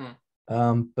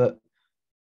 Hmm. But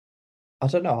I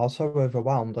don't know, I was so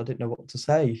overwhelmed, I didn't know what to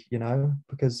say, you know,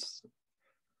 because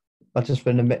I'd just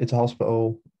been admitted to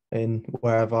hospital in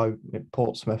in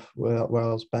Portsmouth, where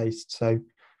I was based. So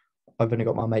I've only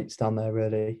got my mates down there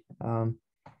really.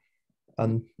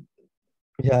 And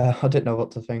yeah, I didn't know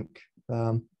what to think.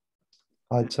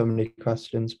 I had so many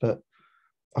questions, but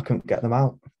I couldn't get them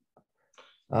out.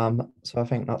 So I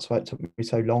think that's why it took me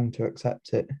so long to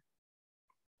accept it.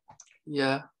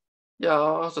 Yeah, yeah,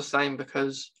 I was the same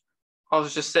because I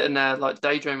was just sitting there like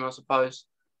daydreaming, I suppose.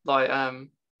 Like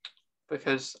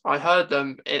because I heard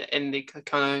them in the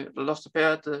kind of lost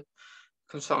period, the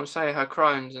consultant say I had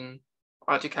Crohn's, and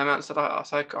I actually came out and said I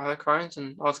said I had Crohn's,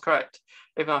 and I was correct,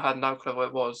 even though I had no clue what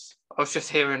it was. I was just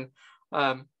hearing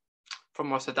um from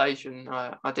my sedation.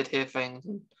 I did hear things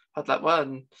and had that word,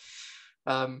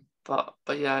 and but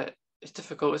yeah, it's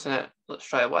difficult, isn't it? Like,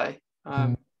 straight away.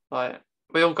 Mm. Like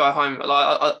we all go home.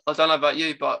 Like I don't know about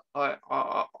you, but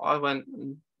I went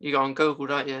and you go on Google,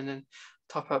 don't you, and then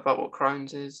type out about what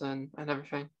Crohn's is and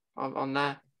everything on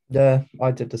there. Yeah,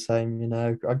 I did the same, you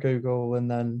know. I Google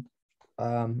and then,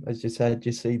 as you said,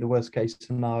 you see the worst case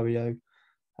scenario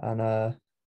and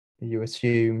you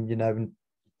assume, you know,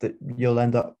 that you'll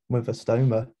end up with a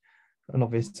stoma. And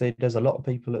obviously, there's a lot of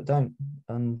people that don't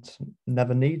and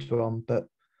never need one, but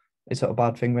it's not a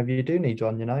bad thing whether you do need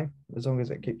one, you know, as long as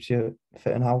it keeps you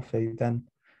fit and healthy, then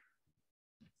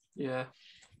Yeah,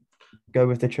 go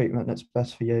with the treatment that's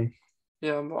best for you.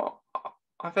 yeah. Well,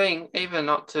 I think even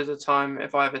up to the time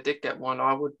if I ever did get one,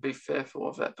 I would be fearful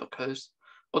of it because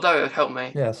although it would help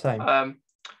me, Yeah, same. um,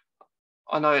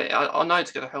 I know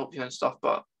it's going to help you and stuff,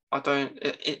 but I don't.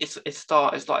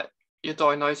 It's like your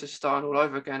diagnosis starting all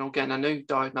over again or getting a new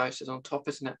diagnosis on top,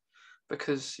 isn't it?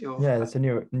 Because you're Yeah, it's a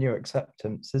new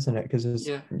acceptance, isn't it? Because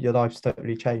yeah, your life's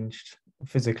totally changed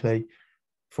physically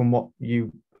from what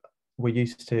you were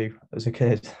used to as a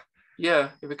kid. yeah,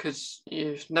 because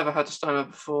you've never had a stoma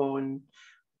before and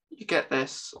you get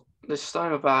this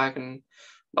stoma bag, and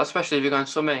especially if you're going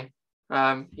swimming,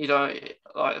 you don't,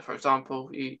 like, for example,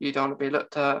 you don't want to be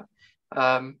looked at,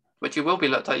 but you will be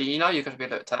looked at. You know you're going to be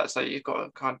looked at, so you've got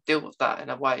to kind of deal with that in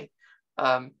a way,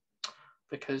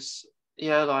 because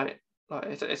yeah, like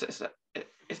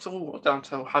it's all down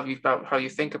to how you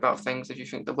think about things. If you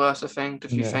think the worst of things,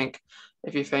 if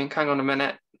you think, hang on a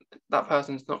minute, that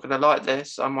person's not going to like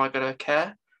this, am I going to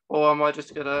care, or am I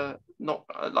just going to not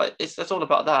like? It's all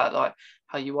about that, like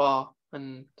how you are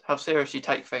and how serious you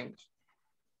take things.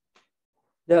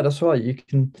 Yeah, that's right. You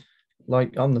can,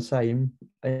 like, I'm the same.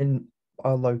 And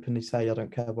I'll openly say I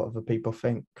don't care what other people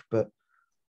think, but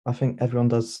I think everyone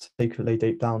does secretly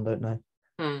deep down, don't they?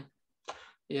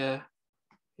 Yeah,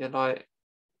 yeah, like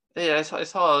yeah,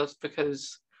 it's hard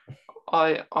because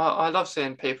I love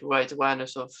seeing people raise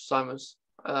awareness of stomas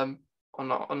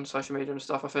on social media and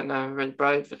stuff. I think they're really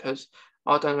brave because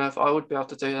I don't know if I would be able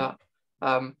to do that.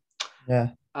 Um,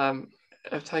 Yeah.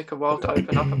 It'll take a while to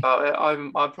open up about it.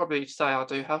 I'd probably say I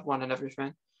do have one and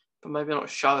everything, but maybe not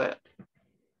show it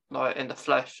like in the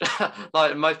flesh,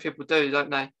 like most people do, don't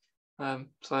they?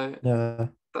 So Yeah.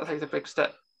 that takes a big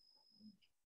step.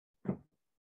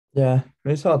 Yeah.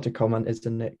 It's hard to comment,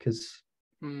 isn't it? Because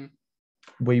Mm,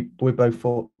 we're both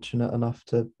fortunate enough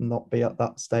to not be at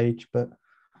that stage, but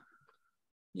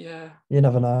yeah, you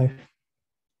never know.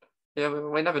 yeah,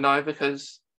 we never know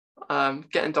because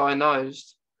getting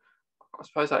diagnosed, I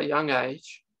suppose at a young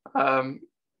age,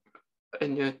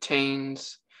 in your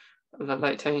teens, the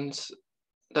late teens,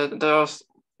 there are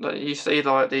like you see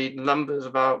like the numbers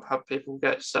about how people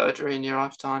get surgery in your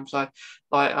lifetime. So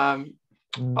like I'm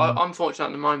fortunate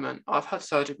at the moment. I've had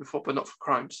surgery before, but not for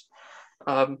Crohn's.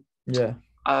 Um, Yeah.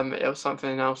 it was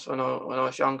something else when I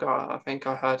was younger. I think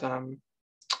I had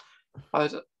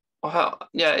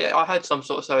I had some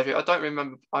sort of surgery. I don't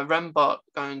remember. I remember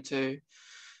going to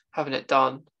having it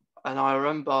done, and I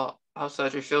remember how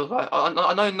surgery feels like. I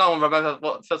know no one remembers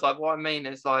what it feels like. What I mean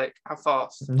is like how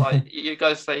fast. Like you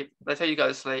go to sleep. They tell you go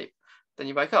to sleep, then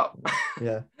you wake up.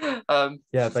 Yeah. um,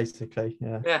 Yeah, basically.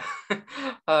 Yeah. yeah.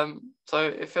 So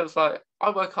it feels like I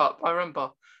woke up. I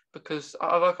remember because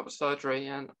I woke up with surgery,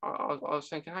 and I was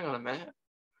thinking, hang on a minute,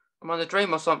 I'm in a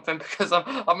dream or something because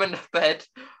I'm in the bed,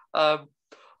 Yeah.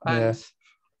 and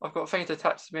I've got things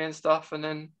attached to me and stuff, and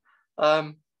then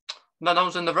no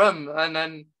one's in the room, and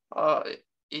then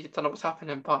you don't know what's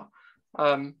happening, but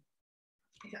yeah,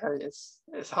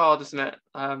 it's hard, isn't it?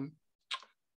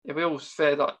 Yeah, we all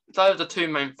fear that those are the two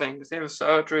main things: either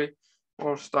surgery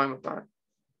or a stoma bag.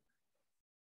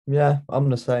 Yeah, I'm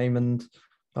the same, and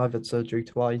I've had surgery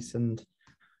twice, and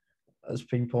as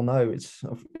people know,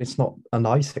 it's not a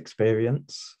nice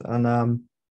experience, and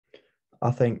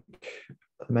I think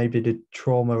maybe the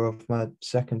trauma of my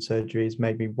second surgery has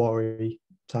made me worry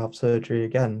to have surgery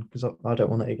again because I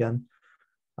don't want it again.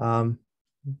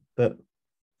 But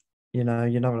you know,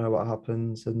 you never know what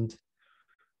happens, and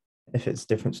if it's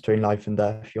difference between life and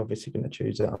death, you're obviously going to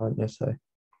choose it, aren't you? So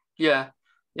Yeah,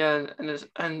 yeah, and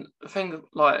the thing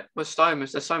like with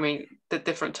stomas, there's so many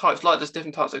different types. Like there's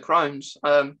different types of Crohn's.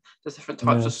 There's different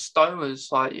types yeah, of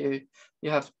stomas. Like you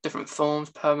have different forms,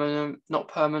 permanent, not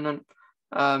permanent.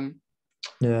 Um,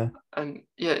 yeah, and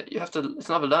yeah, you have to. It's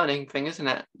another learning thing, isn't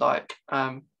it? Like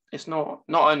it's not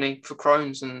only for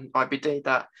Crohn's and IBD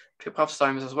that people have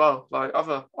stomas as well. Like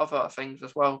other things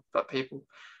as well that people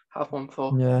have one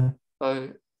for. yeah,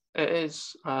 So it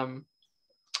is.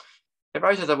 It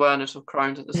raises awareness of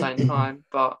Crohn's at the same time,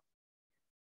 but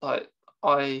like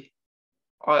I,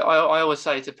 I always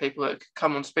say to people that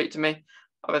come and speak to me,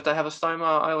 if they have a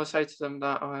stoma, I always say to them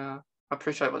that I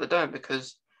appreciate what they're doing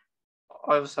because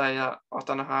I would say that I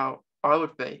don't know how I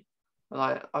would be.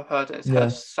 Like I've heard yeah,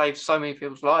 has saved so many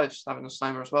people's lives having a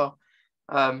stoma as well.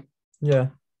 Um, yeah,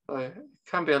 so it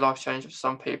can be a life changer for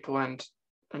some people, and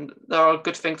there are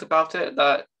good things about it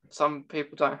that some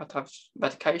people don't have to have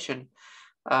medication.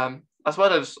 As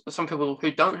well as some people who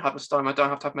don't have a stoma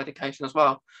don't have to have medication as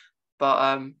well. But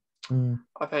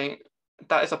I think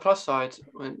that is a plus side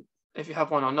when if you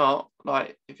have one or not,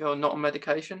 like if you're not on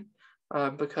medication,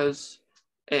 because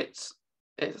it's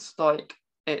it's like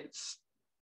it's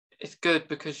good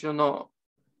because you're not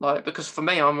like because for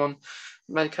me I'm on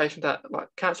medication that like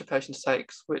cancer patients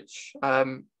takes, which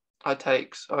I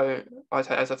take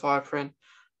azathioprine,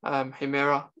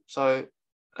 Humira, so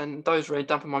and those really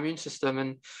dampen my immune system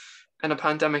and in a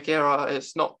pandemic era,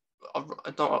 it's not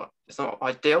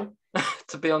ideal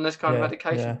to be on this kind of yeah,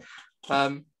 medication,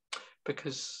 yeah,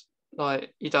 because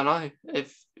like you don't know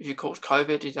if you caught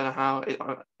COVID, you don't know how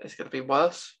it's going to be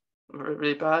worse,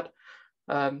 really bad.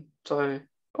 So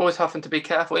always having to be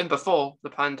careful. In before the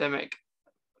pandemic,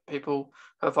 people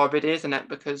of IBD, isn't it?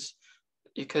 Because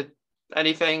you could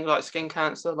anything like skin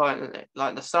cancer,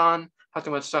 like the sun,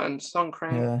 having with certain sun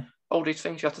cream, Yeah. all these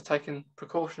things you have to take in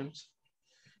precautions.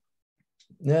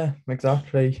 Yeah,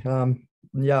 exactly.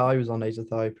 Yeah, I was on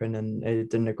azathioprine and it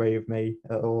didn't agree with me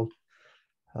at all.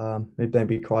 It made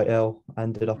me quite ill. I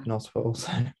ended up in hospital.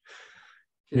 So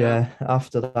Yeah. yeah,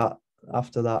 after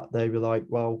that, they were like,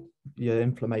 well, your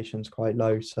inflammation's quite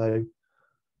low, so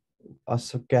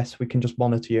guess we can just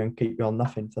monitor you and keep you on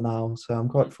nothing for now. So I'm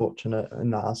quite fortunate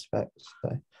in that aspect.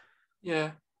 So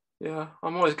Yeah. Yeah.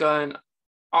 I'm always going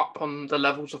up on the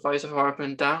levels of azathioprine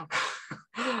and down.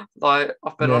 Like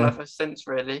I've been on yeah, ever since,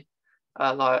 really.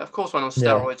 Like of course, went on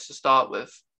yeah, steroids to start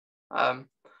with. I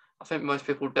think most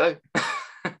people do.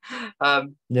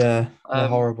 um, yeah, they're um,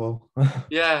 horrible.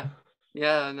 yeah,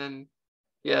 yeah, and then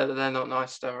yeah, they're not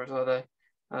nice steroids, are they?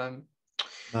 Um,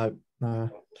 No, no.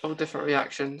 all different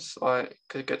reactions, like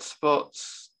could get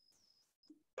spots,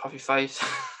 puffy face.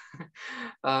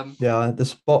 um, Yeah, the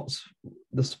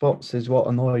spots is what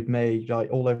annoyed me, like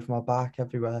all over my back,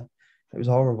 everywhere. It was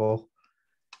horrible.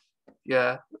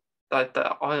 yeah,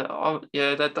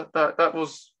 that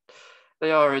was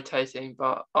they are irritating,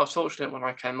 but I was fortunate when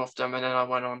I came off them, and then I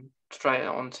went on straight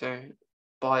on to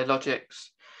biologics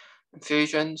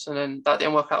infusions, and then that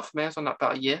didn't work out for me. I was on that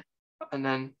about a year, and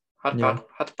then Yeah,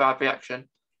 had a bad reaction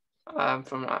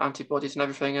from antibodies and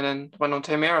everything, and then went on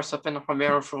to Humira. So I've been on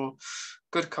Humira for a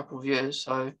good couple of years.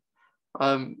 So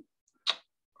um,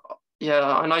 yeah,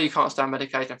 I know you can't stay on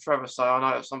medication forever. So I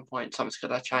know at some point something's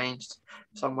going to change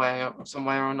some way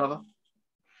or another.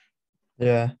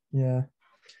 yeah, yeah,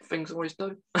 Things always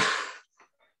do.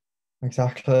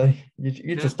 exactly. You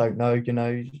Yeah, just don't know,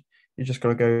 you just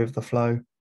gotta go with the flow.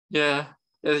 yeah,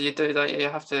 yeah. You do, don't you? You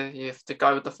have to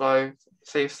go with the flow.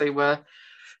 See where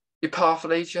your path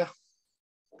leads you.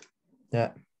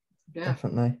 Yeah, Yeah,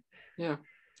 definitely. yeah.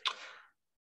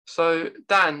 So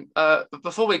Dan,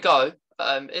 before we go,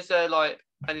 is there like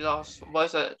any last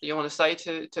words that you want to say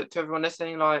to everyone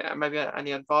listening, like maybe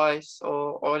any advice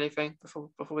or anything before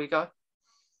we go?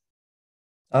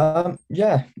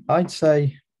 Yeah, I'd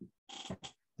say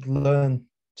learn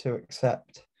to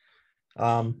accept.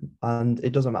 And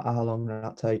it doesn't matter how long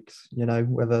that takes,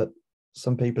 whether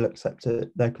some people accept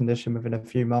their condition within a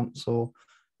few months or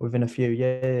within a few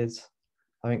years.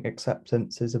 I think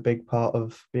acceptance is a big part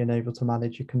of being able to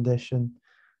manage your condition.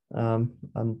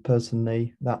 And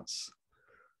personally, that's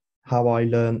how I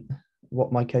learned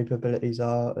what my capabilities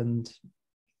are and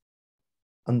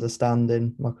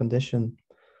understanding my condition.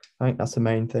 I think that's the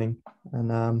main thing.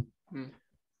 And Mm,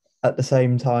 at the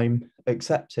same time,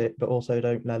 accept it, but also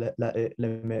don't let it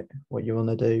limit what you want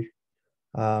to do.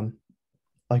 Um,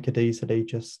 I could easily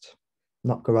just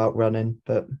not go out running,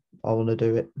 but I want to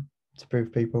do it to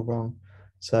prove people wrong.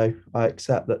 So I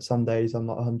accept that some days I'm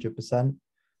not 100%,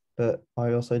 but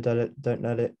I also don't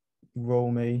let it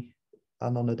rule me.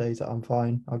 And on the days that I'm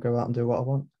fine, I'll go out and do what I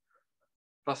want.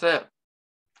 that's it.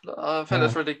 I think Yeah,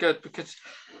 that's really good because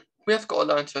we have got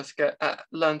to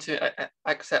learn to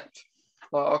accept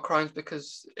like our crimes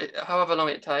because however long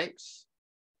it takes,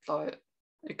 like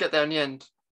you get there in the end.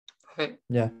 I think.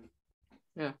 yeah,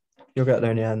 Yeah. you'll get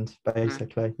there in the end, Yeah.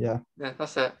 basically. Yeah, Yeah,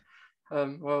 that's it.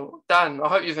 Well, Dan, I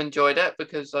hope you've enjoyed it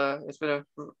because it's been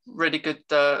a really good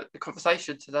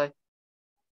conversation today.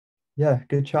 yeah,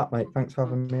 good chat, mate. Thanks for Mm.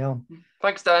 having me on.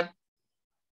 Thanks, Dan.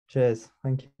 Cheers.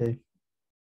 Thank you.